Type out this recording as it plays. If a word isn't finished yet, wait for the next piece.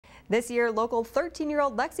This year, local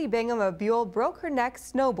 13-year-old Lexi Bingham of Buell broke her neck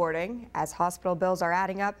snowboarding. As hospital bills are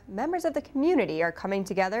adding up, members of the community are coming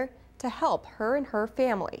together to help her and her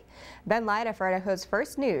family. Ben Lyda for Idaho's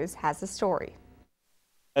First News has the story.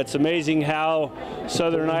 It's amazing how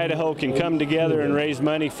southern Idaho can come together and raise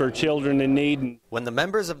money for children in need. When the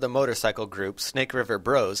members of the motorcycle group Snake River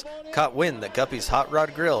Bros caught wind that Guppy's Hot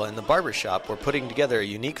Rod Grill and the barbershop were putting together a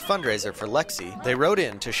unique fundraiser for Lexi, they wrote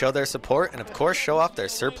in to show their support and of course show off their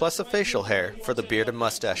surplus of facial hair for the beard and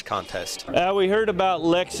mustache contest. We heard about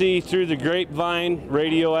Lexi through the grapevine,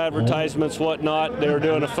 radio advertisements, whatnot. They were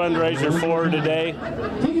doing a fundraiser for her today.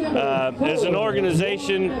 As an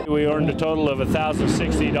organization, we earned a total of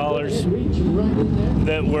 $1,060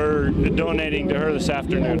 that we're donating to her this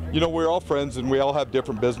afternoon. You know, we're all friends and we all have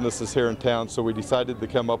different businesses here in town, so we decided to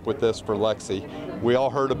come up with this for Lexi. We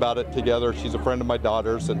all heard about it together. She's a friend of my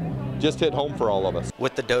daughter's and just hit home for all of us.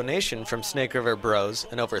 With the donation from Snake River Bros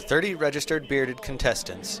and over 30 registered bearded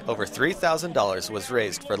contestants, over $3,000 was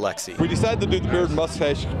raised for Lexi. We decided to do the beard and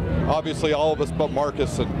mustache. Obviously all of us but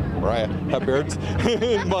Marcus and Mariah have beards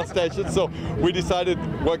and mustaches, so we decided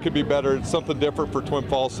what could be better. It's something different for Twin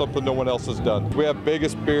Falls, something no one else has done. We have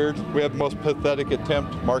biggest beard, we have most pathetic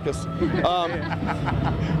attempt, Marcus.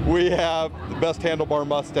 We have the best handlebar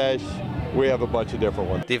mustache. We have a bunch of different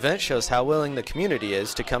ones. The event shows how willing the community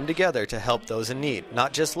is to come together to help those in need,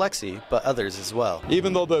 not just Lexi, but others as well.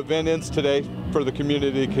 Even though the event ends today, for the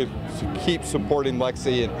community to keep supporting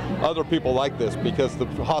Lexi and other people like this, because the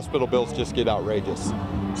hospital bills just get outrageous.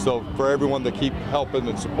 So for everyone to keep helping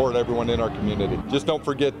and support everyone in our community. Just don't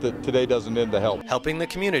forget that today doesn't end the help. Helping the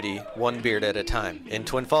community, one beard at a time. In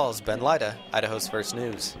Twin Falls, Ben Lyda, Idaho's First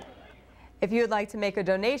News. If you would like to make a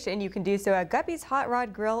donation, you can do so at Guppy's Hot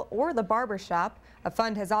Rod Grill or the Barber Shop. A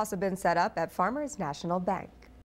fund has also been set up at Farmers National Bank.